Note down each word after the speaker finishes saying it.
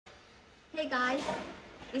Hey guys,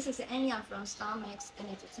 this is Anya from StarMax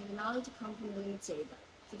Energy Technology Company Limited.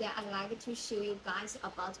 Today I'd like to show you guys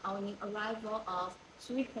about our new arrival of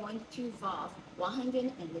 3.2 valve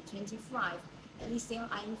 125 lithium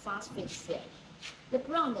iron phosphate cell. The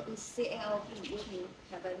brand is CALB. You can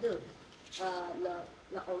have a look.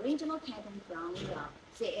 The original patent from the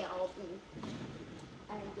CALB.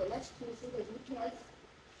 And let's see the details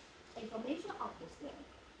information of the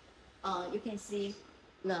cell. You can see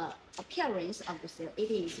the appearance of the cell.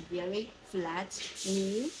 It is very flat,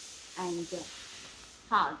 new, and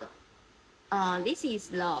hard. This is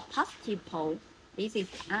the positive pole. This is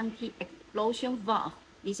anti-explosion valve.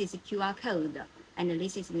 This is QR code, and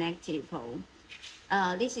this is negative pole.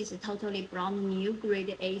 This is a totally brand new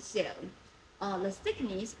grade A cell. The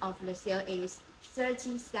thickness of the cell is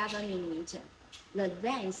 37 millimeter. The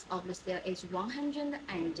length of the cell is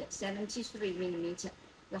 173 millimeter.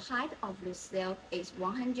 The height of the cell is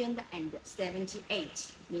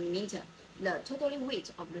 178 millimeter. The total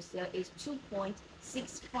weight of the cell is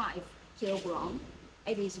 2.65 kilogram.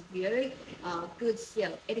 It is very good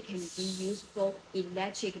cell. It can be used for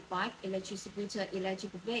electric bike, electric scooter,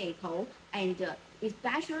 electric vehicle, and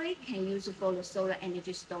especially can use for the solar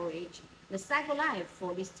energy storage. The cycle life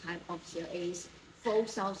for this type of cell is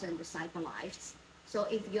 4,000 cycle lives. So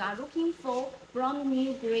if you are looking for brand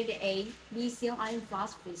new grade A lithium iron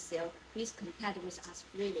phosphate cell, please contact with us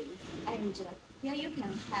freely. And here you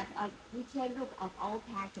can have a detailed look of our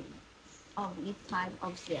pattern of this type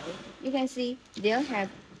of cell. You can see they'll have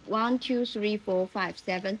 1, 2, 3, 4, 5,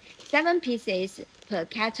 7 pieces per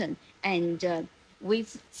carton, and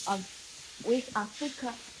with a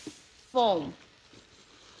thicker foam.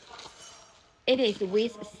 It is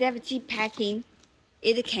with safety packing.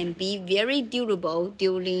 It can be very durable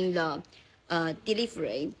during the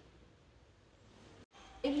delivery.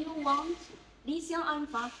 If you want lithium iron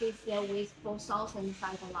phosphate cell with 4,000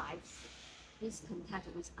 cycle lives, please contact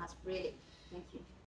with us freely. Thank you.